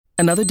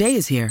Another day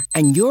is here,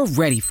 and you're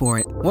ready for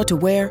it. What to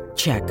wear?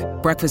 Check.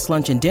 Breakfast,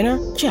 lunch, and dinner?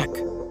 Check.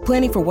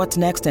 Planning for what's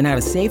next and how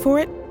to save for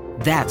it?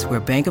 That's where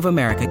Bank of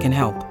America can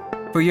help.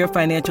 For your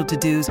financial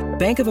to-dos,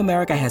 Bank of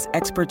America has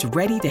experts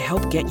ready to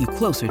help get you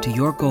closer to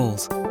your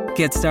goals.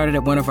 Get started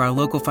at one of our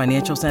local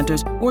financial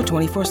centers or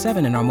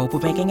 24/7 in our mobile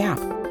banking app.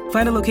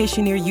 Find a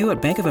location near you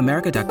at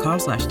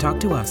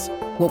bankofamerica.com/talktous.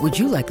 What would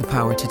you like the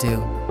power to do?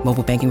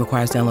 Mobile banking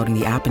requires downloading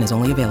the app and is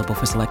only available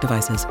for select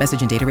devices.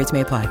 Message and data rates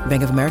may apply.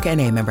 Bank of America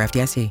N.A., member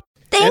FDIC.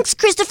 Thanks,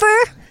 Christopher.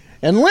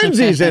 And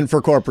Lindsay's in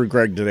for Corporate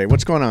Greg today.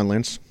 What's going on,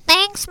 Linz?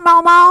 Thanks,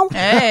 Momo.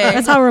 Hey.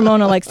 That's how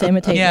Ramona likes to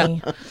imitate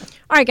me. All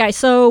right, guys,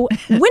 so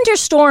Winter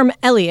Storm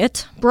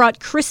Elliott brought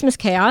Christmas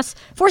chaos,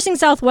 forcing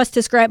Southwest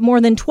to scrap more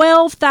than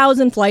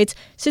 12,000 flights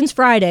since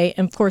Friday,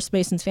 and of course,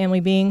 Mason's family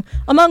being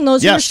among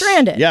those who were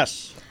stranded.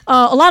 Yes.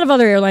 A lot of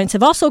other airlines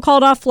have also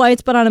called off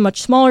flights, but on a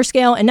much smaller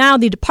scale, and now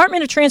the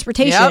Department of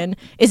Transportation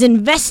is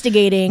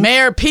investigating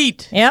Mayor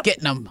Pete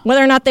getting them.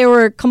 whether or not they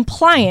were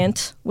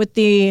compliant with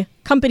the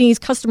company's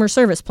customer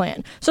service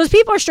plan. So as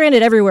people are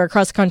stranded everywhere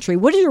across the country,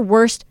 what is your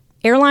worst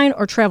airline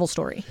or travel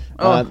story?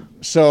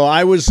 So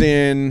I was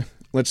in...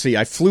 Let's see,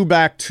 I flew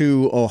back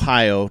to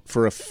Ohio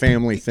for a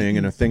family thing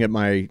and a thing at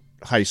my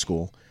high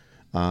school,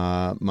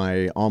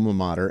 my alma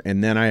mater,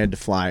 and then I had to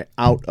fly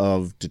out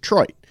of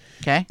Detroit.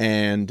 Okay.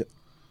 And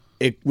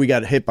we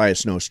got hit by a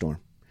snowstorm.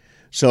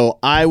 So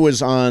I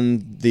was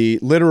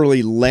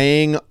literally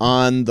laying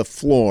on the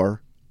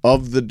floor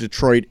of the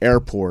Detroit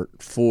airport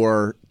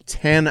for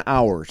 10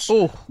 hours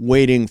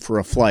waiting for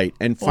a flight.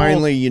 And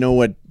finally, you know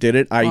what did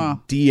it? I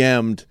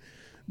DM'd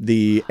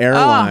the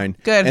airline,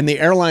 and the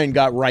airline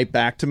got right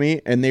back to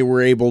me, and they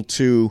were able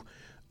to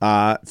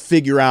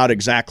figure out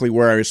exactly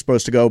where I was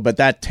supposed to go. But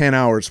that 10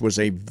 hours was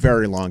a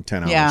very long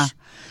 10 hours. Yeah.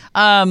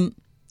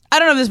 I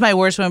don't know if this is my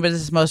worst one, but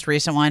this is the most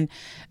recent one.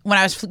 When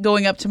I was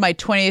going up to my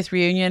 20th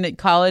reunion at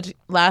college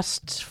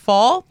last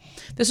fall,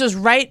 this was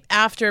right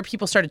after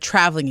people started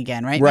traveling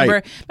again, right?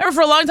 Remember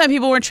for a long time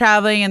people weren't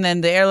traveling, and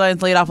then the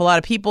airlines laid off a lot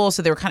of people,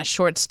 so they were kind of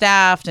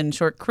short-staffed and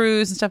short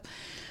crews and stuff.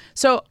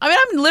 So, I mean,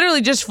 I'm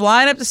literally just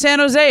flying up to San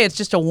Jose. It's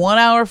just a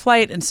 1-hour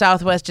flight, and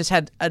Southwest just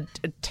had a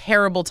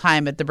terrible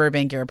time at the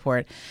Burbank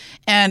airport.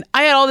 And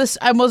I had all this,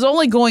 I was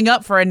only going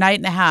up for a night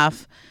and a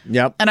half.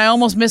 Yep. And I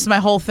almost missed my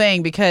whole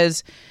thing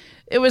because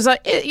it was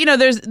like,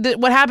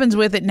 what happens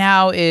with it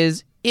now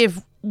is if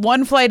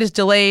one flight is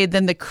delayed,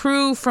 then the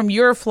crew from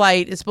your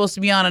flight is supposed to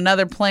be on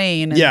another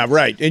plane. Yeah,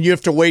 right. And you have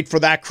to wait for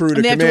that crew to come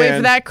in. They have to wait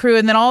for that crew,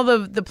 and then all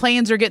the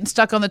planes are getting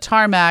stuck on the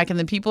tarmac, and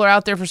then people are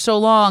out there for so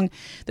long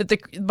that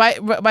by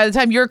the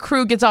time your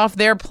crew gets off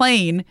their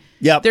plane,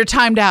 they're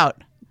timed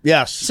out.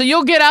 Yes. So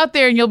you'll get out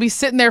there, and you'll be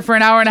sitting there for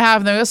an hour and a half,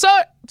 and they'll go,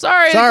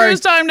 Sorry, the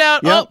crew's timed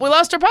out. Yep. Oh, we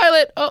lost our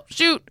pilot. Oh,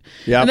 shoot.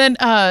 Yep. And then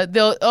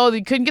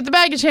they couldn't get the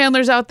baggage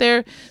handlers out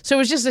there. So it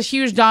was just a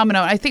huge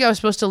domino. I think I was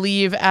supposed to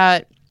leave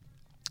at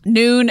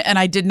noon, and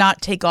I did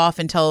not take off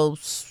until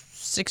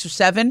 6 or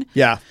 7.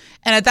 Yeah.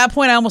 And at that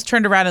point, I almost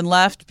turned around and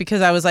left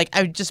because I was like,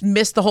 I just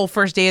missed the whole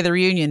first day of the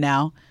reunion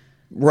now.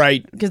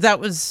 Right. Because that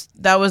was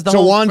the whole...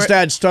 So Juan's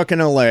dad stuck in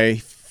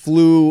L.A.,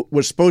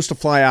 was supposed to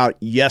fly out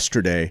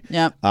yesterday.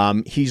 Yep.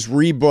 He's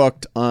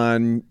rebooked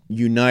on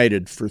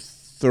United for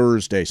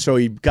Thursday. So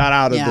he got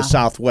out of the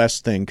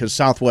Southwest thing because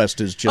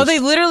Southwest is just... Oh, they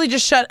literally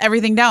just shut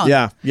everything down.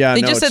 Yeah.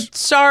 They just said,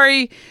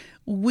 sorry...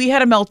 We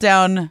had a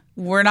meltdown.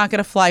 We're not going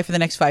to fly for the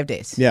next 5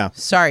 days. Yeah.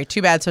 Sorry.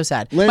 Too bad. So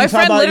sad. Linz, my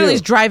friend literally you?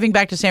 is driving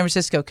back to San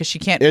Francisco because she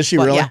can't. Is she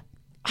fly. really? Yeah.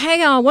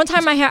 Hey, one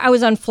time I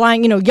was on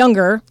flying,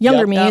 younger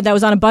me that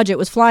was on a budget,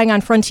 was flying on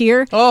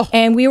Frontier. Oh.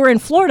 And we were in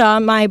Florida,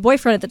 my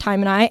boyfriend at the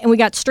time and we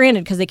got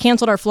stranded because they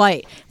canceled our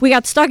flight. We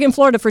got stuck in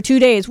Florida for 2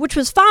 days, which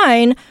was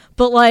fine.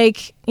 But I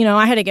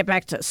had to get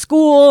back to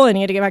school and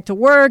you had to get back to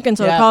work. And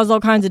so it caused all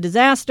kinds of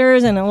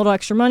disasters and a little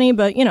extra money.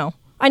 But,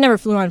 I never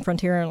flew on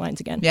Frontier Airlines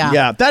again. Yeah.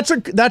 Yeah. That's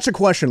a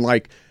question.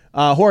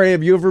 Jorge,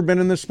 have you ever been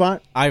in this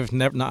spot? I've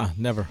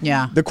never.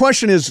 Yeah. The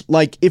question is,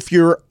 if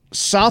you're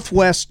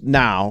Southwest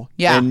now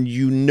and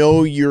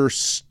you're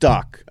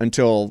stuck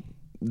until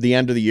the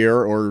end of the year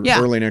or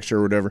early next year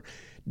or whatever,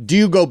 do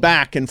you go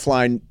back and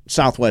fly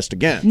Southwest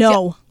again?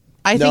 No.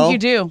 I think you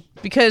do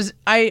because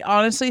I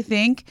honestly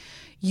think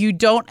you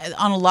don't,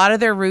 on a lot of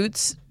their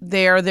routes,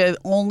 they're the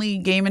only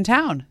game in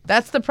town.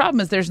 That's the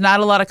problem is there's not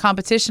a lot of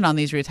competition on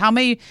these routes. How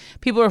many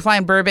people are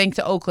flying Burbank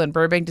to Oakland,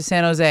 Burbank to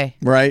San Jose?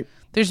 Right.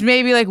 There's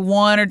maybe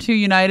 1 or 2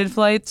 United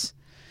flights.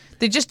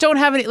 They just don't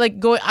have any,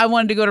 I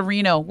wanted to go to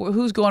Reno.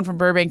 Who's going from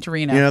Burbank to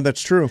Reno? Yeah,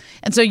 that's true.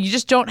 And so you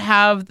just don't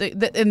have,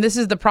 and this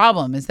is the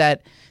problem, is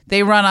that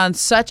they run on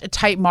such a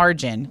tight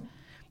margin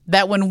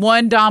that when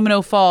one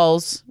domino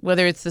falls,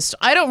 whether it's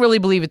I don't really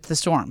believe it's the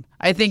storm.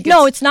 I think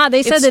no, it's not.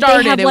 They said that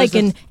they have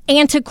an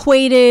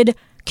antiquated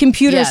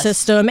computer Yes.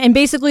 system, and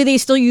basically they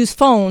still use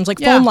phones, like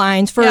phone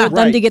lines, for them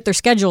Right. to get their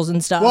schedules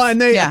and stuff. Well, and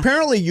they Yeah.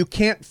 apparently you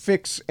can't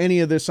fix any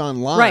of this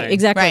online. right,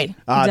 exactly. Right.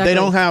 Exactly. They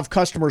don't have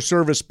customer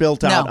service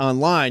built out No.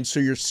 online, so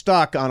you're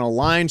stuck on a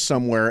line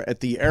somewhere at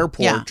the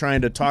airport Yeah.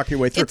 trying to talk your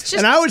way through. It's just-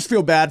 and I always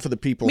feel bad for the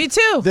people Me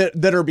too.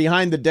 that are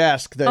behind the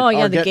desk that Oh, yeah,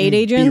 are the getting gate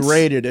agents.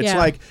 berated. It's Yeah.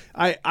 like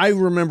I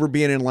remember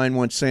being in line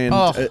once saying,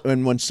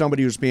 and when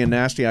somebody was being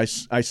nasty, I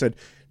said,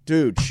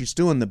 dude, she's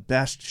doing the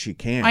best she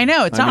can. I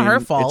know, it's not her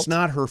fault. It's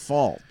not her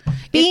fault.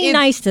 Be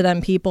nice to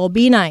them, people.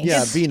 Be nice.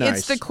 Yeah, be nice.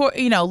 It's the core.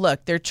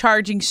 Look, they're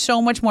charging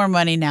so much more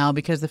money now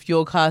because the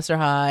fuel costs are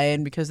high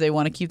and because they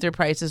want to keep their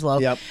prices low.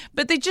 Yep.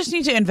 But they just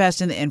need to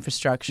invest in the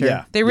infrastructure.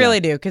 Yeah, They really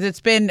do, because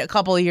it's been a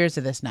couple of years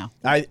of this now.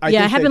 I think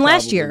Yeah, it happened they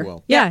last probably year.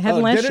 will. Yeah, it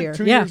happened last did it? year.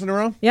 2 Yeah. years in a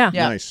row? Yeah.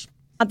 Yeah. Nice.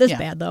 Not this Yeah.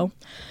 bad, though.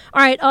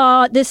 All right,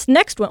 this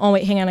next one. Oh,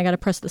 wait, hang on. I got to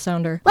press the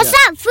sounder. What's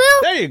up, Foo?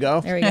 There you go.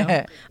 There we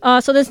go.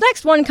 So this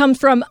next one comes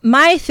from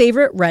my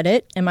favorite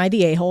Reddit. Am I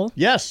the a-hole?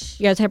 Yes.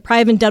 You guys have probably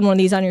haven't done one of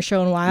these on your show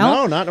in a while.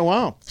 No, not in a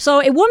while. So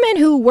a woman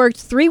who worked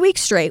 3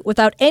 weeks straight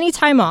without any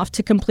time off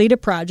to complete a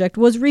project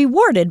was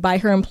rewarded by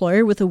her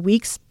employer with a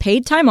week's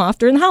paid time off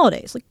during the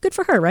holidays. Like, good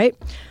for her, right?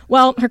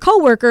 Well, her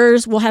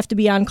coworkers will have to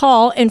be on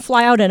call and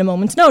fly out at a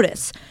moment's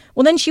notice.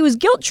 Well, then she was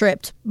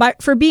guilt-tripped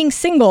for being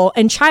single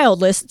and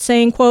childless,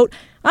 saying, quote,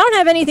 I don't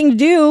have anything to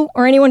do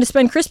or anyone to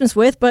spend Christmas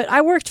with, but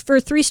I worked for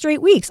 3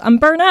 straight weeks. I'm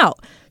burnt out.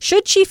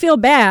 Should she feel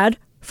bad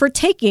for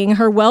taking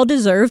her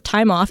well-deserved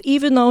time off,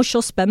 even though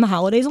she'll spend the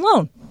holidays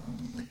alone?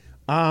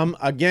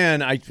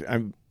 Again,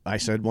 I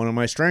said one of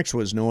my strengths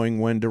was knowing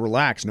when to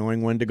relax,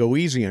 knowing when to go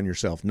easy on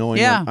yourself, knowing.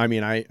 Yeah.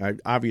 I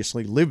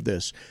obviously lived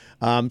this.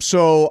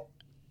 So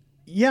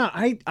yeah,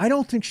 I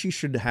don't think she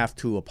should have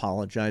to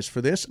apologize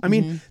for this. I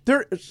mean,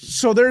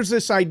 there's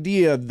this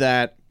idea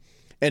that,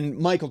 and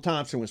Michael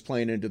Thompson was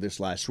playing into this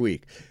last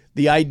week,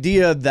 the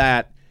idea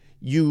that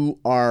you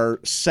are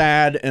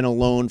sad and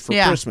alone for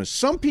Yeah. Christmas.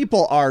 Some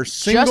people are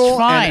single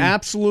fine. and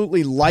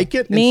absolutely like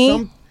it. Me, and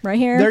some, right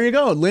here. There you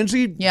go.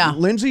 Lindsay. Yeah.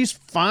 Lindsay's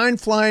fine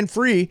flying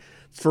free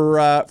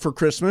for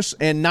Christmas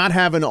and not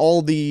having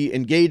all the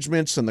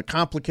engagements and the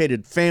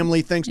complicated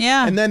family things.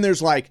 Yeah. And then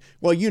there's like,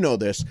 well, you know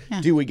this.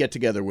 Do we get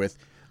together with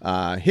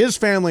his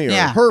family or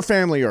Yeah. her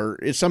family, or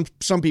some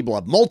people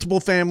have multiple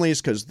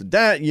families because the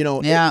dad,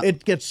 Yeah.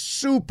 it gets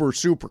super,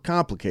 super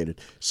complicated.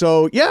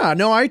 So yeah,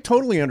 no, I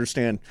totally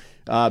understand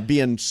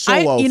being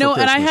solo for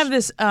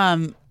Christmas.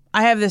 And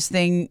I have this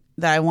thing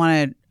that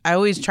I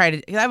always try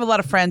to, I have a lot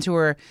of friends who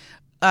are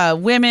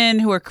women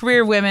who are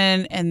career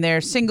women, and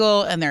they're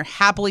single and they're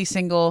happily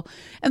single.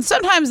 And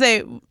sometimes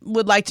they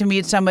would like to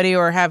meet somebody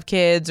or have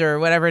kids or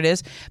whatever it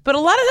is, but a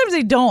lot of times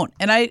they don't.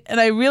 And I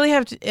really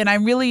have to, and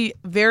I'm really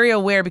very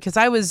aware, because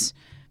I was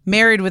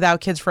married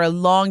without kids for a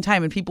long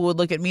time, and people would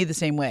look at me the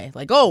same way,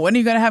 like, "Oh, when are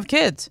you going to have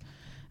kids?"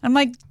 I'm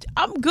like,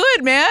 I'm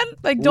good, man.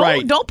 Like,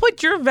 don't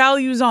put your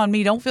values on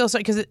me. Don't feel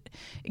sorry, because it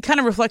kind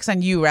of reflects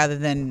on you rather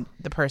than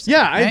the person.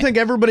 Yeah, I right? think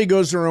everybody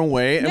goes their own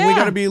way, and we Yeah.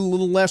 got to be a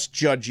little less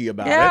judgy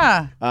about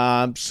Yeah.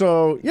 it.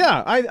 So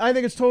yeah, I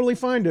think it's totally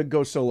fine to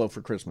go solo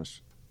for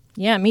Christmas.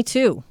 Yeah, me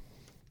too.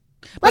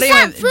 But What's anyway,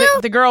 up,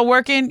 Foo? the girl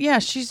working, yeah,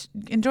 she's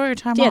enjoy your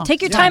time Yeah, off.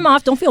 take your time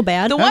off. Don't feel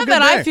bad. The Have a one good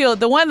that day.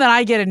 the one that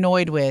I get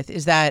annoyed with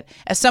is that,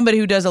 as somebody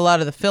who does a lot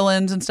of the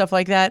fill-ins and stuff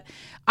like that,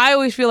 I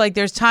always feel like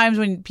there's times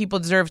when people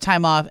deserve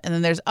time off, and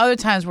then there's other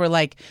times where,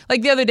 like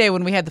the other day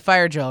when we had the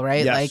fire drill,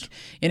 right? Yes.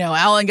 Like,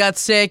 Alan got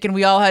sick and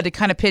we all had to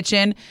kind of pitch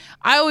in.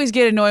 I always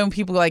get annoyed when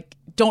people like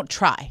don't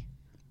try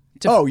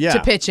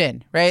to pitch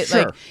in, right?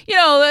 Sure.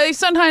 Like,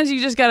 sometimes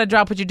you just got to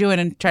drop what you're doing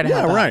and try to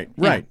help out.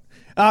 Right.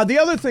 The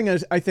other thing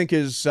I think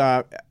is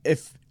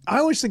if I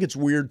always think it's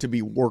weird to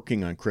be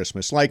working on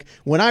Christmas. Like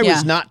when I Yeah.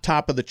 was not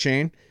top of the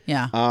chain,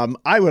 Yeah.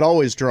 I would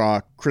always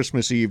draw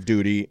Christmas Eve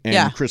duty and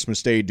Yeah.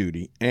 Christmas Day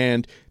duty,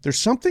 and there's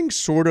something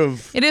sort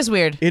of. It is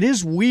weird. It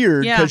is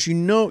weird Yeah. because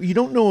you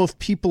don't know if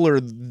people are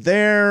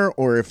there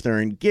or if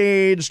they're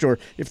engaged or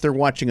if they're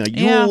watching a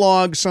Yule Yeah.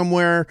 log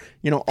somewhere,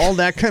 all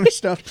that kind of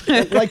stuff.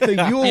 Like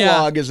the Yule Yeah.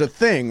 log is a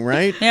thing,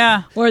 right?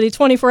 Yeah. Or the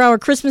 24-hour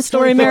Christmas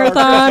story 24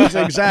 marathon.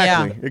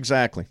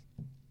 Exactly.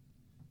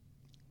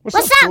 What's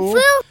up, fool?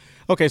 Foo?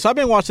 Okay, so I've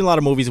been watching a lot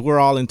of movies. We're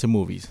all into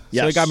movies. So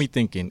Yes. it got me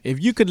thinking, if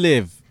you could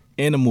live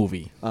in a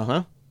movie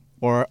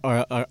or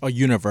a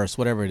universe,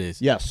 whatever it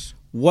is, Yes.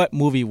 what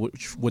movie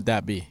would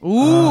that be?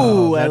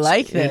 Ooh, I That's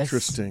like this.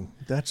 Interesting.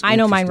 That's I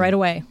know mine interesting. right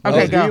away.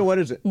 Okay, do go. you? What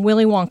is it?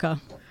 Willy Wonka.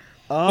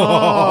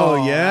 Oh,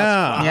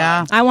 yeah.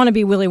 Yeah. I want to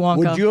be Willy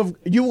Wonka.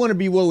 Would you want to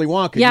be Willy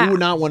Wonka? Yeah. You would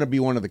not want to be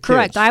one of the kids.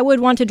 Correct. I would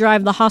want to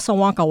drive the Hassa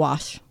Wonka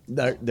Wash.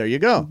 There you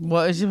go.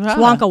 What is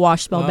Wonka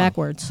Wash spelled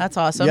backwards. That's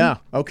awesome. Yeah.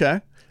 Okay.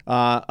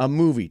 A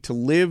movie. To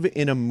live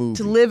in a movie.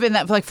 To live in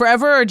that for like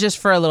forever or just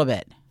for a little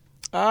bit?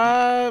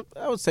 I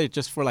would say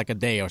just for like a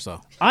day or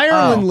so.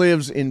 Ireland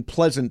lives in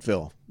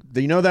Pleasantville. Do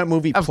you know that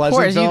movie, Of Pleasantville?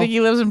 course. You think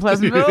he lives in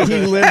Pleasantville?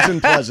 He lives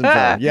in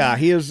Pleasantville. Yeah,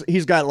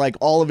 he's got like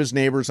all of his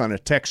neighbors on a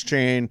text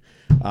chain.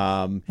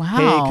 Wow.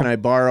 Hey, can I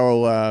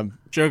borrow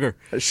Sugar.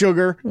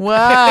 sugar?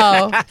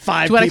 Wow.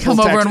 5 Do you want to people come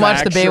over text and watch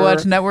back, the Baywatch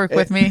sure. Network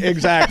with me?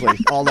 Exactly.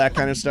 All that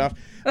kind of stuff.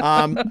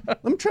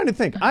 I'm trying to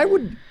think. I'd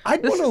want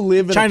to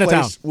live in a Chinatown.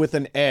 place with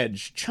an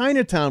edge.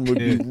 Chinatown would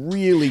be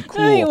really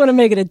cool. You want to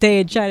make it a day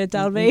in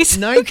Chinatown, Mace.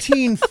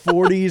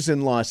 1940s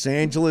in Los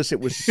Angeles. It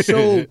was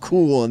so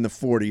cool in the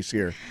 40s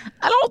here.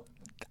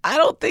 I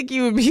don't think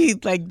you would be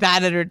like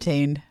that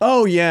entertained.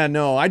 Oh yeah,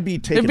 no, I'd be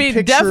taking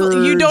pictures.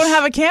 Definitely, you don't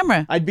have a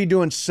camera. I'd be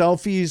doing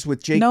selfies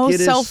with Jake No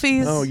Gittes.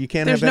 selfies. Oh, you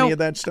can't There's have any no- of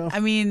that stuff. I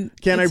mean,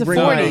 Can I it's bring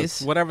the my-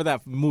 40s. Whatever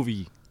that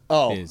movie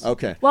is.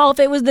 Okay. Well, if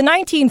it was the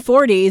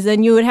 1940s,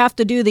 then you would have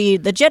to do the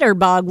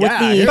jitterbug with Yeah,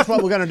 the. here's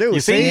what we're gonna do. You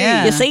see?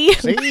 Yeah. You see?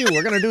 See,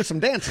 we're gonna do some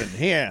dancing.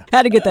 Yeah,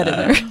 Had to get that in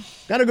there.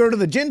 gotta go to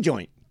the gin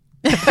joint.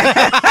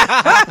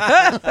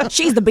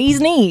 She's the bee's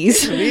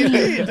knees.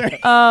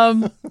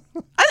 I'm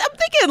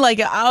thinking like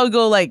I'll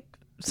go like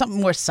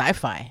something more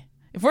sci-fi.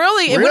 If we don't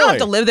Really? have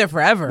to live there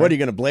forever. What are you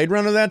gonna Blade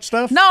Runner that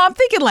stuff? No, I'm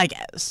thinking like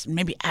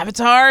maybe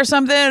Avatar or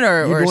something,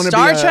 or You want to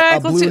Star be Trek.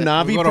 a blue do,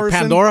 Navi We go to person?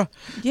 Pandora.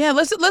 yeah,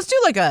 let's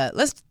do like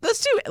let's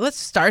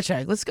Star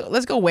Trek. Let's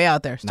go way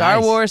out there. Star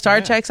Nice. Wars,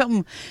 Star Trek,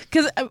 something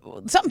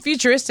something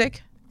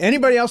futuristic.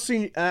 Anybody else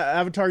seen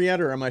Avatar yet,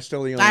 or am I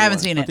still the only I haven't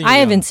one? seen it. I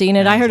haven't seen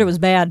it. I heard it was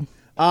bad.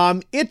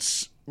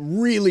 It's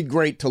really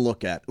great to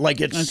look at. Like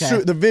it's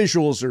Okay. the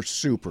visuals are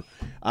super.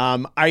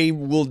 I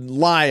will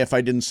lie if I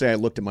didn't say I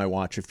looked at my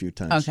watch a few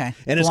times. Okay.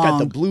 And it's got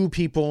the Long. blue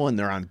people, and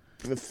they're on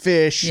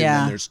fish, and Yeah.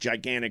 then there's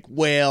gigantic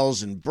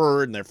whales and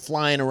bird, and they're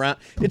flying around.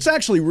 It's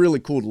actually really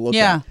cool to look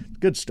Yeah. at.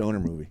 Good stoner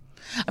movie.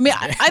 I mean,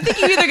 I think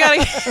you either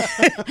gotta,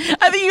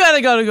 I think you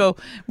gotta go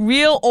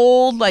real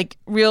old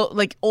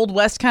Old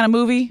West kind of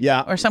movie,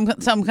 Yeah. or some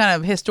kind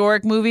of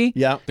historic movie.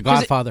 Yeah. The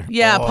Godfather.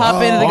 Yeah,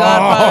 pop into The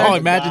Godfather. Oh,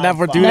 imagine that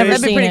for 2 Never days.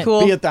 That'd be seen pretty it.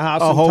 cool. Be at the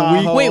house in whole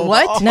week. Tahoe. Wait,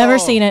 what? Never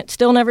seen it.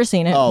 Still never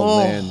seen it. Oh, Oh.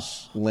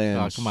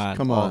 Lens. come on.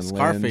 Come Oh, on,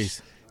 Scarface.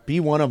 Lens. Be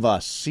one of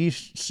us. See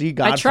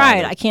Godfather. I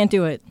tried. I can't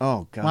do it.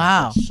 Oh, God.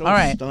 Wow. that's so All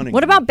right. stunning.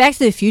 What about Back to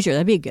the Future?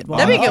 That'd be a good one.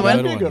 That'd be a good one.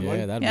 That'd be a good one.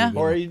 Yeah, that'd Yeah. be a good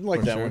Or one. you'd like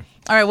For that sure. one.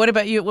 All right, what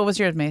about you? What was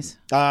yours, Mace?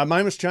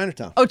 Mine was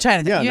Chinatown. Oh,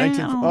 Chinatown. Yeah, Yeah.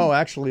 19. Oh,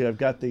 actually, I've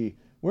got the.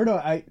 Where do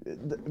I?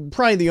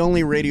 Probably the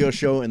only radio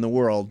show in the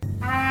world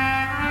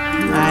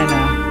I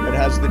know. that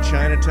has the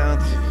Chinatown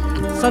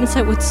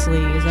Sunset with Slee.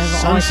 Is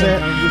that all I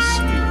sunset think of?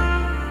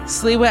 with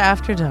Sliwa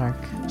After Dark.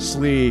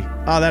 Slee.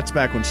 Oh, that's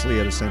back when Slee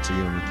had a sense of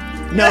humor.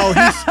 No,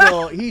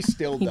 he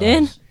still He does.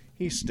 did?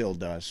 He still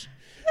does.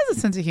 He has a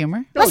sense of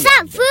humor. What's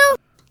up, fool?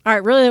 All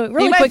right, really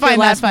You might quick. find that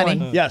last funny.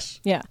 one. Yes.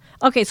 Yeah.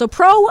 Okay, so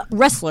pro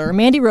wrestler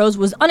Mandy Rose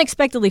was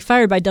unexpectedly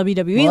fired by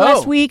WWE Whoa.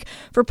 last week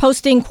for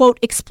posting, quote,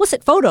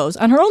 explicit photos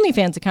on her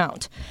OnlyFans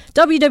account.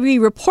 WWE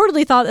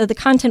reportedly thought that the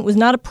content was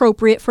not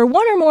appropriate for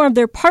one or more of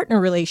their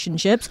partner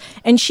relationships,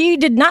 and she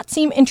did not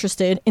seem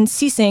interested in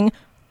ceasing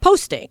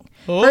posting.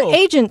 Her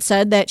agent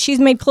said that she's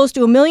made close to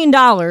 $1 million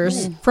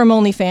from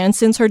OnlyFans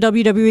since her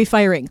WWE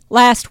firing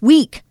last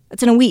week.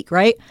 That's in a week,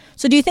 right?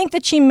 So do you think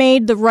that she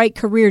made the right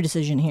career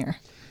decision here?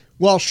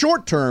 Well,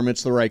 short term,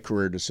 it's the right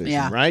career decision,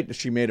 Yeah. right?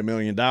 She made $1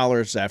 million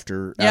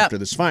after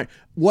this fine.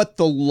 What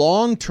the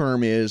long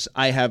term is,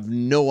 I have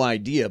no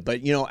idea. But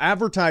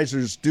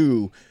advertisers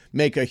do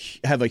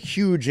have a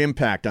huge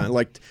impact on.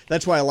 Like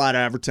that's why a lot of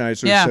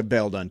advertisers have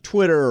bailed on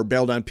Twitter or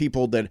bailed on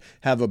people that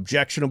have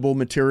objectionable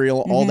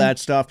material, all that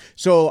stuff.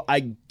 So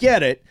I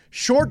get it.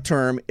 Short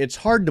term, it's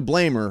hard to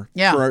blame her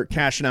for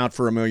cashing out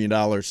for $1 million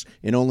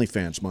in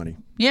OnlyFans money.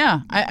 Yeah.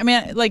 I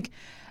mean, like,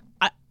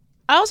 I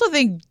also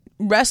think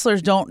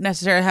wrestlers don't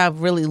necessarily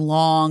have really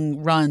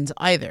long runs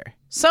either.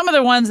 Some of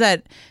the ones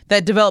that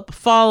develop a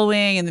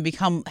following and they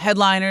become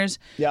headliners,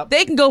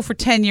 they can go for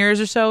 10 years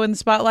or so in the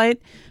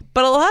spotlight.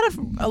 But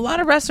a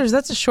lot of wrestlers,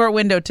 that's a short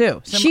window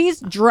too.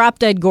 She's drop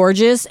dead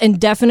gorgeous and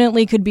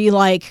definitely could be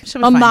like She'll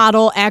be a fine.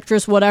 model,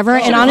 actress, whatever.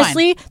 She'll And be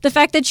honestly, the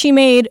fact that she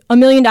made $1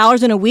 million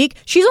in a week,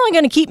 she's only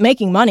going to keep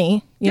making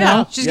money. You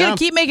know? She's gonna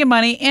keep making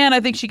money, and I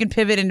think she can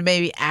pivot into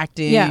maybe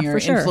acting or for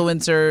sure.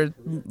 influencer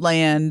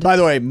land. By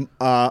the way,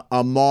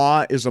 a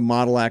Ma is a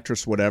model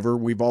actress, whatever.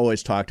 We've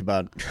always talked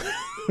about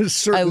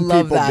certain I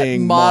love people that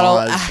being model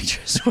Ma's.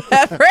 actress,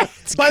 whatever.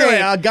 It's By the way,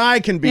 great. a guy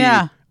can be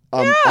Yeah.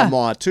 a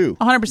Ma too.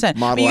 100%. But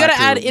Model you got to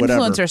actor, add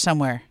whatever. influencer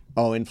somewhere.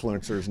 Oh,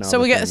 influencers now. So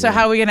the we got. thing, So yeah.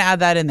 how are we gonna add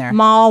that in there?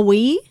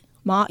 Maui.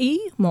 Moe.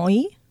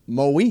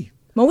 Maui.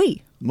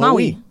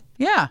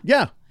 Yeah.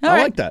 Yeah, All I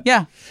right. like that.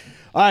 Yeah.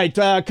 All right,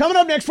 coming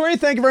up next for you,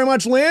 thank you very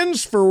much,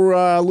 Linz, for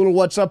a little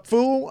What's Up,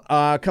 Fool.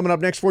 Coming up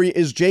next for you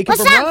is Jacob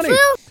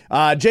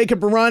Barani. Jacob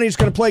Barani is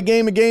going to play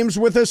Game of Games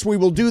with us. We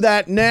will do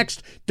that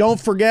next. Don't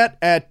forget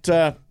at,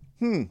 I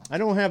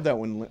don't have that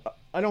one.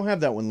 I don't have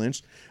that one,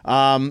 Linz.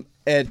 Coming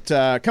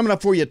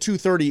up for you at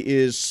 2:30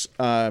 is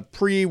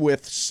Pre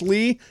with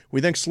Slee.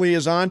 We think Slee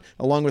is on,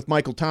 along with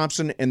Michael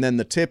Thompson, and then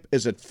the tip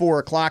is at 4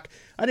 o'clock.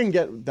 I didn't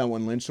get that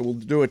one, Linz, so we'll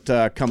do it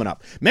coming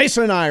up.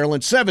 Mason and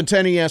Ireland,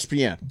 710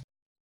 ESPN.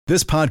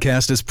 This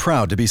podcast is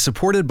proud to be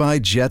supported by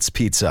Jets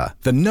Pizza,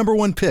 the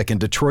 #1 pick in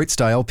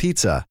Detroit-style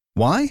pizza.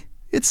 Why?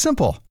 It's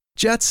simple.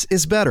 Jets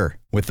is better.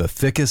 With the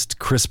thickest,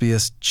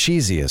 crispiest,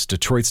 cheesiest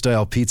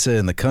Detroit-style pizza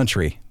in the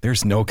country,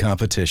 there's no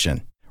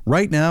competition.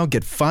 Right now,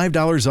 get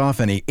 $5 off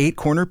any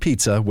 8-corner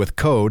pizza with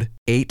code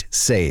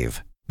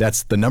 8SAVE.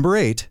 That's the number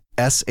 8,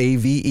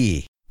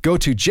 S-A-V-E. Go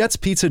to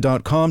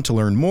jetspizza.com to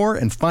learn more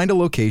and find a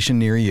location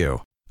near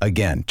you.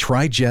 Again,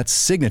 try Jet's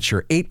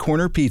signature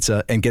 8-corner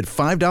pizza and get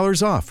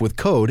 $5 off with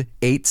code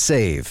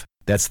 8SAVE.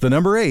 That's the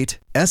number 8,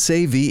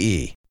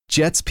 S-A-V-E.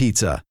 Jet's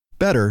Pizza.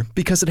 Better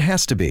because it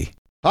has to be.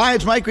 Hi,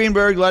 it's Mike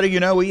Greenberg letting you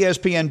know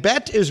ESPN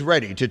Bet is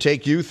ready to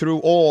take you through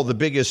all the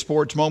biggest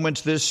sports moments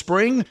this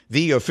spring.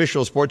 The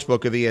official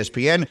sportsbook of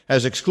ESPN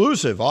has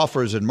exclusive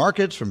offers and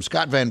markets from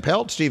Scott Van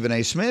Pelt, Stephen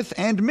A. Smith,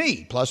 and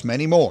me, plus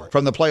many more.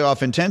 From the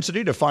playoff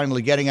intensity to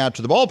finally getting out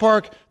to the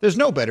ballpark, there's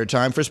no better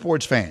time for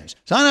sports fans.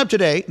 Sign up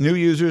today. New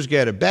users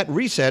get a bet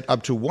reset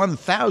up to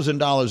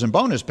 $1,000 in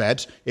bonus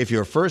bets if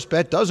your first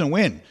bet doesn't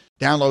win.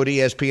 Download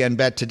ESPN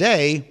Bet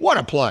today. What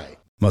a play.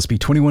 Must be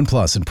 21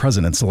 plus and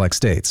present in select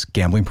states.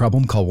 Gambling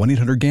problem? Call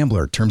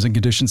 1-800-GAMBLER. Terms and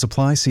conditions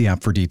apply. See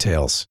app for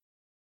details.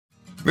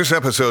 This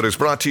episode is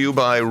brought to you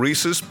by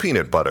Reese's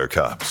Peanut Butter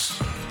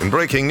Cups. In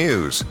breaking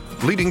news,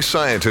 leading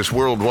scientists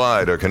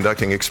worldwide are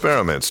conducting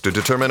experiments to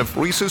determine if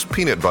Reese's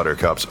Peanut Butter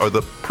Cups are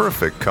the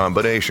perfect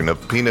combination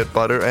of peanut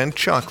butter and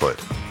chocolate.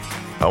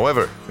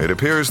 However, it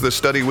appears the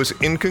study was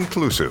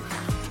inconclusive,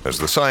 as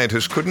the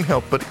scientists couldn't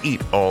help but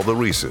eat all the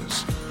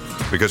Reese's.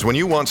 Because when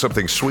you want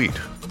something sweet,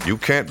 you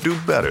can't do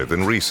better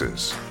than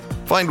Reese's.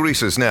 Find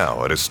Reese's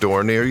now at a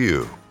store near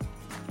you.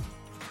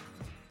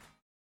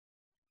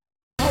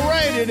 All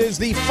right, it is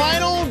the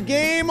final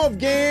game of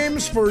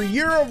games for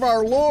Year of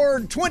Our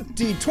Lord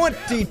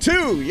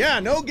 2022. Yeah,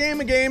 no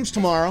game of games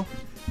tomorrow.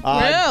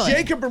 Really?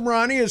 Jacob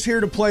Imrani is here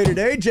to play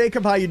today.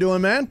 Jacob, how you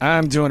doing, man?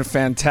 I'm doing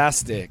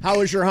fantastic. How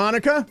was your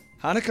Hanukkah?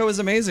 Hanukkah was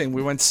amazing.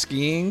 We went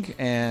skiing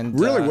and...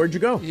 Really? Where'd you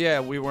go? Yeah,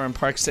 we were in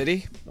Park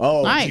City.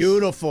 Oh, Nice.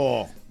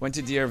 Beautiful. Went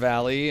to Deer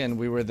Valley, and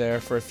we were there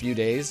for a few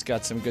days,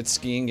 got some good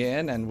skiing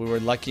in, and we were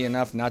lucky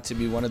enough not to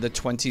be one of the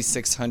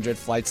 2,600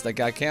 flights that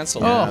got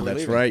canceled. Yeah,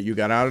 that's right. You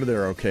got out of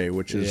there okay,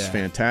 which is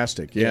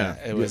fantastic. Yeah.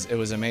 It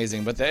was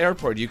amazing. But the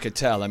airport, you could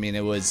tell. I mean,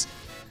 it was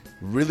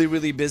really,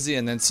 really busy,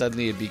 and then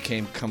suddenly it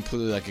became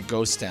completely like a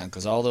ghost town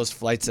because all those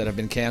flights that have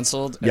been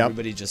canceled,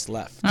 everybody just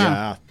left.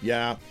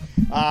 Yeah.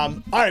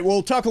 All right,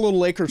 we'll talk a little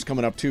Lakers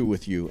coming up, too,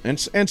 with you and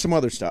some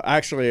other stuff.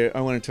 Actually,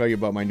 I want to tell you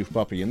about my new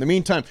puppy. In the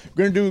meantime,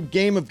 we're going to do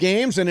Game of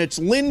Games, and it's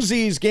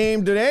Lindsay's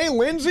game today.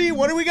 Lindsay,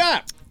 what do we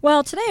got?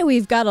 Well, today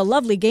we've got a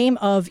lovely game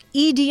of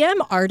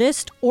EDM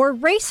artist or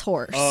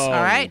racehorse. Oh,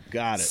 All right.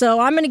 Got it. So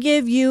I'm going to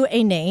give you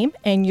a name,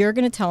 and you're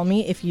going to tell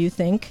me if you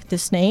think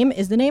this name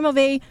is the name of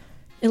a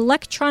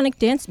electronic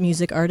dance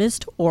music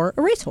artist or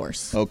a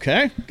racehorse.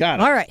 Okay, got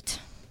it. All right.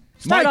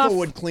 Michael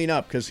would clean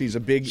up because he's a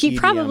big He EDM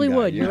probably guy.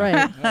 would. You're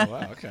right. Oh,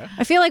 wow, okay.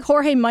 I feel like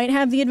Jorge might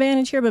have the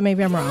advantage here, but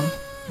maybe I'm wrong.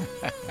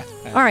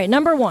 All right,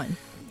 number 1.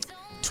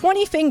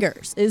 20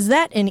 Fingers. Is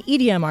that an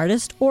EDM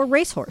artist or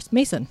racehorse?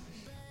 Mason.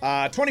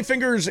 20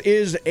 Fingers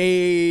is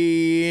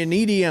an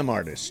EDM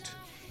artist.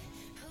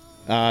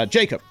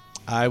 Jacob.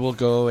 I will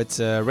go, it's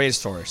a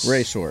racehorse.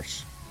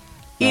 Racehorse.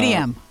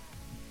 EDM.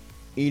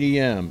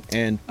 EDM.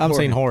 And I'm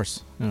saying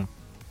horse. Yeah.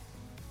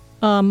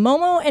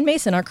 Momo and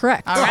Mason are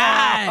correct. All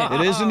right.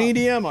 It is an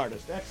EDM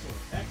artist.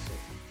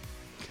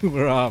 Excellent.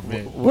 We're off,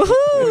 man. Woohoo!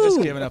 We're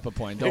just giving up a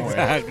point. Don't worry.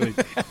 Exactly.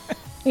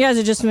 You guys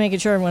are just making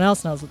sure everyone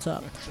else knows what's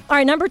up. All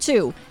right, number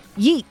 2.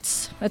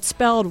 Yeats. That's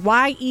spelled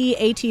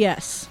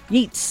Y-E-A-T-S.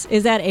 Yeats.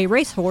 Is that a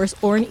racehorse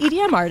or an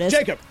EDM artist?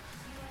 Jacob.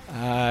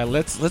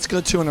 Let's go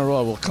 2 in a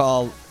row. We'll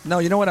call... No,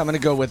 you know what? I'm going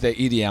to go with the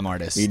EDM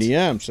artist.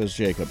 EDM, says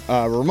Jacob.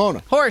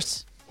 Ramona.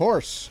 Horse.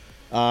 Horse.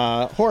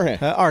 Jorge.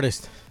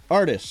 Artist.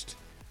 Artist.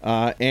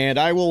 And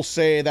I will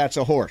say that's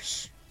a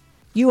horse.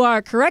 You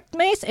are correct,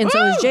 Mace, and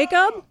so is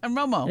Jacob. And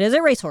Momo. It is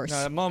a racehorse.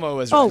 Momo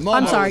was Oh, right.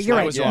 I'm sorry. was You're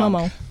right, right. yeah.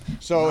 Momo.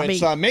 So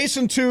it's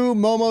Mason 2,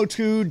 Momo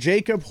 2,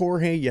 Jacob,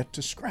 Jorge yet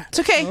to scratch. It's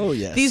okay. Oh,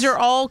 yes. These are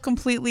all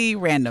completely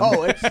random.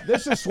 Oh,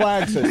 this is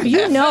swag system.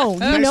 You know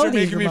Thanks for these.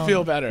 making me Ramon.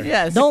 feel better.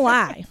 Yes. Don't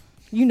lie.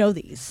 You know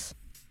these.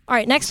 All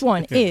right, next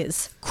one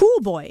is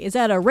Cool Boy. Is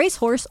that a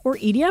racehorse or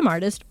EDM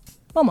artist?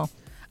 Momo.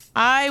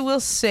 I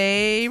will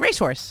say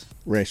racehorse.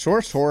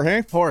 Racehorse,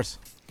 Jorge. Horse.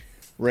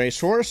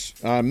 Racehorse.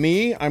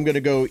 Me, I'm going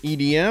to go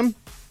EDM.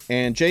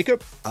 And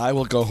Jacob. I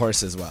will go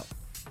horse as well.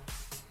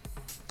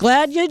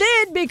 Glad you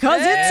did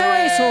because it's a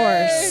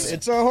racehorse.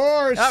 It's a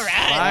horse. All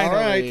right. All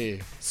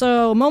right.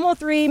 So Momo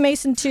 3,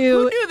 Mason 2.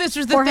 Who knew this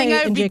was the Jorge thing I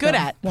would and be Jacob good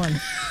at?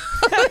 1.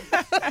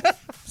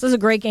 This is a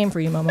great game for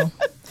you, Momo.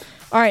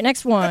 All right,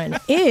 next one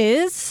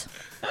is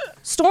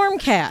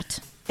Stormcat,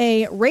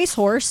 a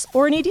racehorse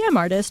or an EDM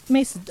artist.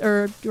 Mason,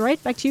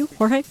 right? Back to you,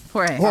 Jorge.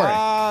 Jorge.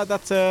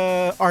 That's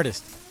a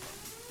artist.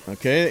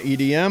 Okay,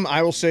 EDM.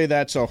 I will say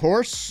that's a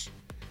horse.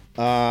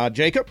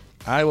 Jacob.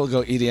 I will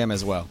go EDM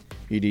as well.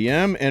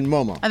 EDM and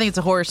Momo. I think it's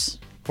a horse.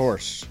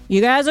 Horse. You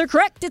guys are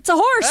correct. It's a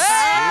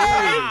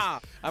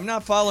horse. I'm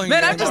not following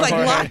Man, you I'm just like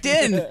anymore. locked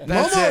in.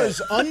 Momo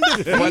is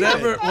undefeated.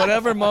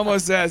 Whatever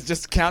Momo says,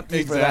 just count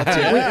me for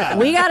that too.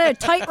 We got a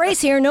tight race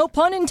here, no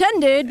pun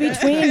intended,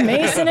 between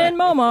Mason and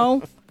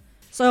Momo.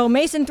 So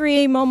Mason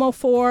 3, Momo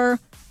 4,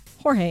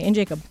 Jorge and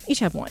Jacob each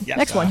have 1. Yes.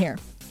 Next one here.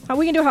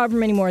 We can do however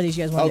many more of these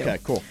you guys want to do. Okay,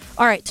 cool.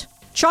 All right.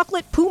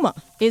 Chocolate Puma.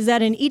 Is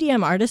that an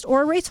EDM artist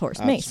or a racehorse?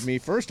 That's Mace. me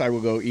first. I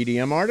will go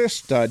EDM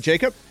artist.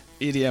 Jacob.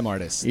 EDM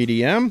artist.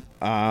 EDM.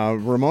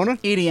 Ramona.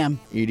 EDM.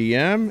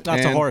 EDM.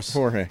 That's a and horse.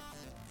 Jorge.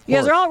 You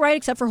guys are all right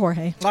except for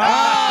Jorge.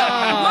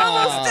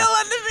 Momo's still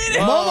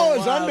undefeated. Momo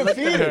is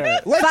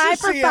undefeated. Let's 5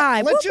 just for see,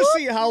 5. Let's Whoop, just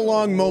see how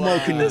long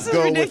Momo can This is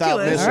go without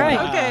ridiculous. missing. All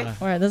right. Okay.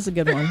 All right, this is a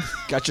good one.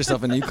 Got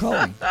yourself a new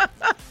calling.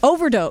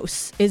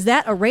 Overdose. Is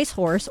that a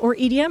racehorse or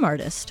EDM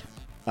artist?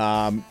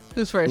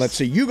 Who's first? Let's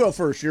see. You go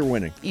first. You're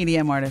winning.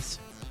 EDM artist.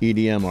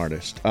 EDM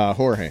artist.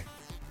 Jorge.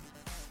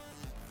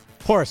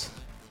 Horse.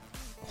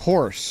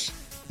 Horse.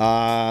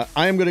 I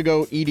am going to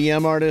go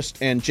EDM artist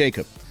and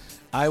Jacob.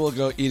 I will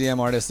go EDM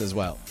artist as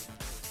well.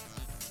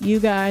 You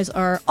guys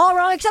are all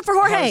wrong except for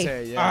Jorge.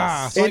 Jose,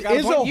 yes. It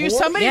is a horse.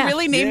 Somebody Yeah.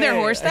 really named their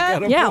horse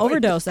that? Yeah,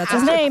 Overdose. That's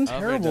his name.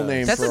 Terrible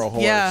name That's for a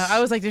horse. Yeah, I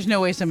was like, there's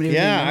no way somebody would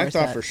name Yeah, their I horse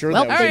thought that. for sure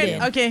Well, that All was they it.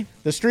 right, okay.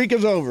 The streak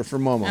is over for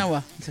Momo. Oh,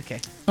 well, it's okay.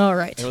 All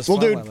right. It was We'll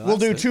fun do while it we'll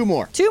do lasted. 2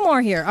 more. 2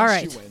 more here. All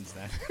right. She wins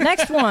then.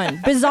 Next one.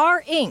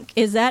 Bizarre Inc.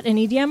 Is that an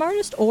EDM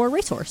artist or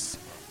racehorse?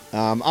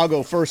 I'll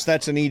go first.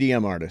 That's an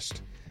EDM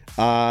artist.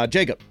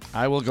 Jacob.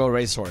 I will go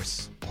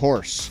racehorse.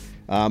 Horse.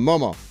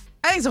 Momo.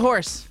 I think it's a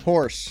horse.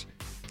 Horse.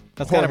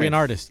 That's got to Jorge. be an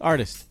artist.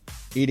 Artist.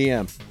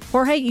 EDM.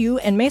 Jorge, you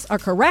and Mace are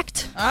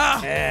correct.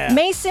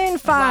 Mason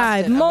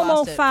 5, I've Momo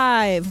lost it.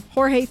 5,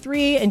 Jorge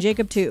 3, and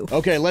Jacob 2.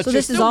 Okay, let's So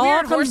this just is all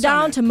weird comes horse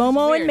down on to it.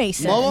 Momo Weird. and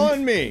Mason. Momo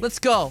and me. Let's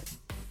go.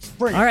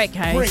 Bring it. All right,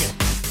 guys. Bring it.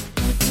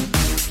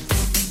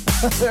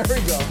 There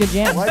we go. Good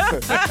jam. I like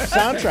the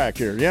soundtrack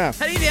here. Yeah.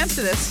 How do you dance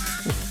to this?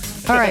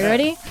 All right,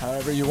 ready?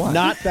 However you want.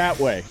 Not that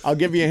way. I'll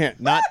give you a hint.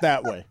 Not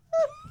that way.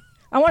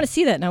 I want to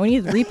see that now. We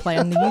need the replay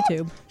on the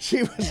YouTube.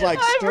 She was like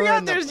I stirring forgot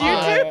the there's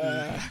pot.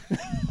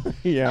 YouTube.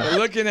 Yeah.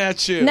 Looking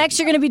at you. Next,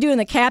 you're going to be doing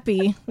the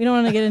Cappy. We don't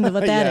want to get into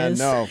what that yeah, is.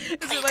 no.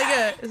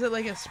 Is it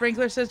like a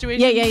sprinkler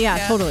situation?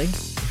 Yeah, totally.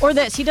 Or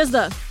this. He does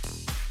the,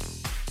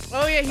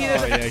 Oh yeah, he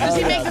does. yeah, Does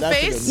he yeah, make the that's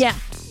a face? yeah.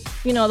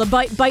 You know, the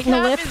biting the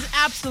Cap lip. is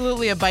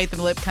absolutely a bite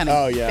the lip kind of.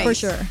 Oh, yeah. face For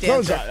sure.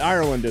 Those dancer.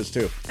 Ireland is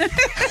too.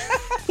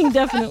 He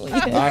definitely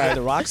is. All right,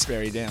 the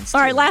Roxbury dance.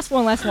 All right, too. last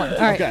one. All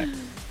right. Okay.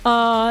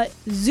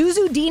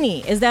 Zuzu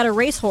Dini. Is that a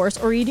racehorse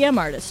or EDM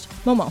artist?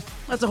 Momo.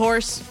 That's a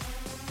horse.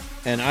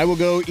 And I will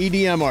go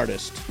EDM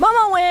artist.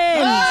 Momo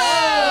wins!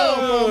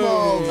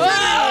 Momo.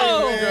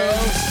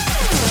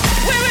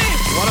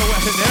 What a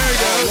weapon. There he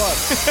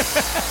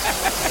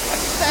goes.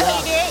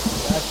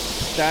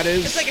 That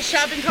is. It's like a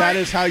shopping cart. That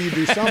is how you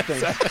do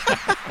something.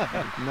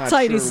 I'm not how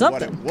you do sure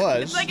what something. it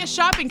was. It's like a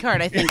shopping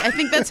cart. I think. I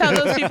think that's how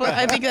those people.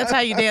 I think that's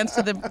how you dance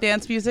to the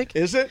dance music.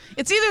 Is it?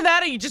 It's either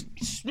that or you just.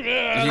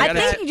 I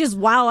think you just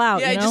wow out,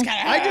 Yeah, you you know? just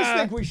kind I just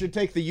think we should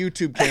take the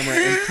YouTube camera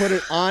and put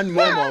it on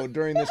Momo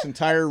during this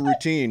entire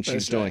routine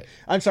she's doing.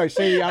 I'm sorry,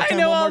 say the I outcome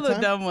know one all more the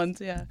time. dumb ones.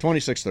 Yeah.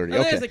 2630.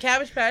 And there's the Okay.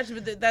 Cabbage Patch,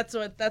 but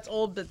that's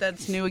old, but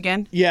that's new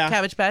again. Yeah.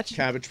 Cabbage Patch.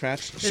 Cabbage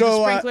Patch. a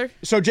So, sprinkler.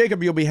 so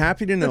Jacob, you'll be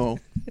happy to know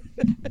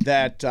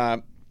that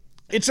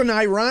it's an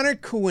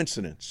ironic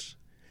coincidence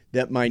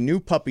that my new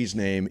puppy's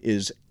name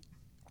is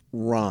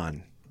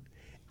Ron.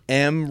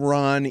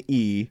 Ron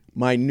E.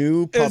 My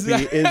new puppy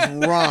is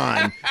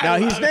Ron. Now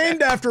he's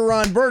named after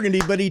Ron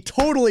Burgundy, but he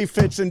totally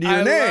fits into your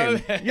I name.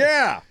 love it.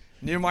 Yeah.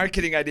 New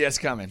marketing ideas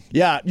coming.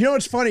 Yeah. You know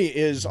what's funny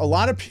is a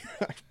lot of people,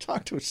 I've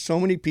talked to so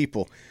many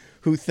people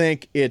who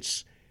think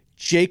it's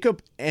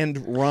Jacob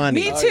and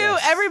Ronnie. Me too.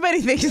 Everybody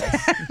thinks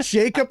that.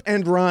 Jacob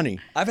and Ronnie.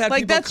 I've had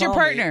Like, people that's your call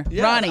partner,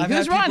 me. Ronnie. I've Who's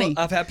had people- Ronnie?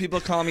 I've had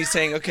people call me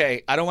saying,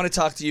 "Okay, I don't want to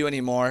talk to you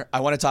anymore. I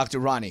want to talk to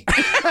Ronnie."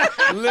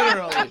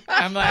 Literally.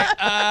 I'm like,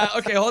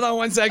 okay, hold on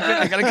one second.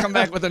 I got to come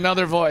back with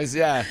another voice.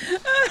 Yeah,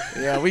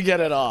 we get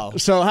it all.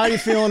 So how you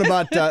feeling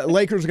about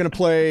Lakers going to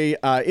play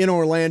in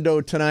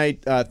Orlando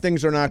tonight?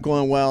 Things are not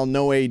going well.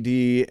 No AD,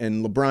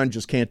 and LeBron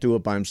just can't do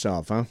it by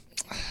himself, huh?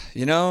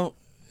 You know,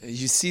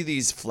 you see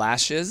these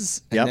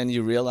flashes, and Yep. then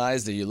you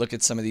realize that you look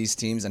at some of these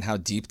teams and how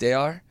deep they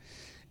are.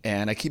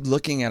 And I keep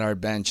looking at our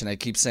bench, and I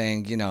keep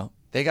saying, you know,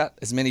 they got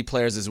as many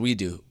players as we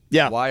do.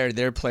 Yeah. Why are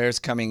their players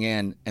coming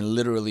in and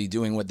literally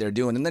doing what they're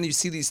doing? And then you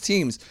see these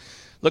teams.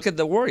 Look at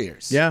the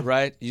Warriors. Yeah.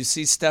 Right? You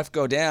see Steph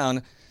go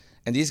down,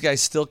 and these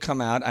guys still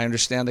come out. I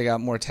understand they got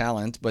more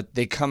talent, but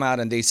they come out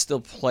and they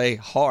still play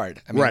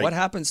hard. I mean, Right. what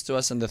happens to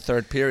us in the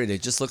third period?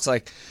 It just looks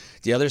like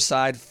the other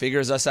side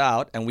figures us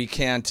out, and we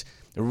can't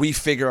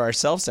refigure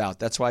ourselves out.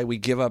 That's why we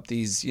give up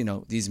these, you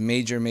know, these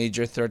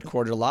major third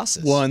quarter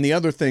losses. Well, and the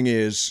other thing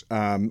is,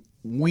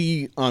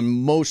 we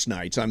on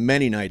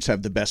many nights,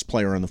 have the best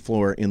player on the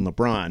floor in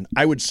LeBron.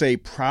 I would say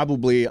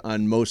probably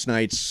on most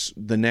nights,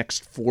 the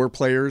next four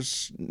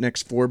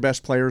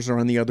best players are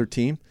on the other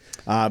team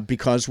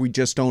because we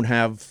just don't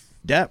have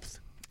depth.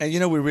 And, you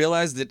know, we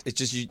realized that it's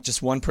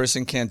just one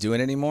person can't do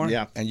it anymore.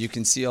 Yeah. And you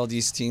can see all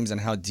these teams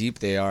and how deep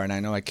they are. And I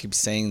know I keep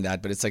saying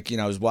that, but it's like, you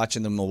know, I was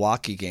watching the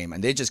Milwaukee game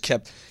and they just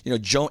kept, you know,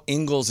 Joe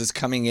Ingles is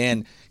coming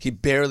in. He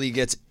barely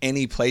gets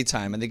any play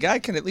time. And the guy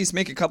can at least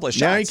make a couple of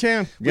shots. Yeah, he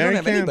can. We Yeah, don't he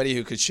have can. anybody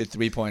who could shoot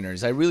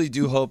three-pointers. I really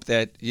do hope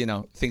that, you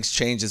know, things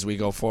change as we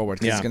go forward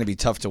because Yeah. it's going to be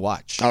tough to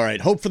watch. All right.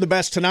 Hope for the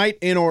best tonight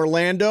in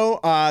Orlando.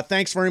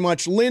 Thanks very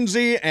much,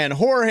 Lindsay and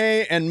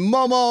Jorge and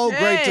Momo.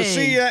 Great to Hey.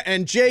 see you.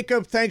 And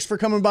Jacob, thanks for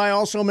coming by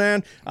also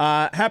special,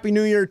 man. Happy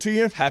New Year to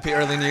you. Happy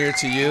early New Year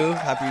to you.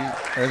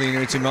 Happy early New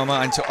Year to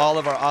Moma and to all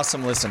of our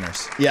awesome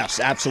listeners. Yes,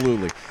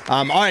 absolutely.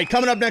 All right,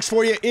 coming up next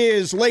for you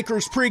is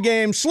Lakers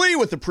pregame. Slee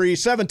with the pre,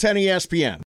 710 ESPN.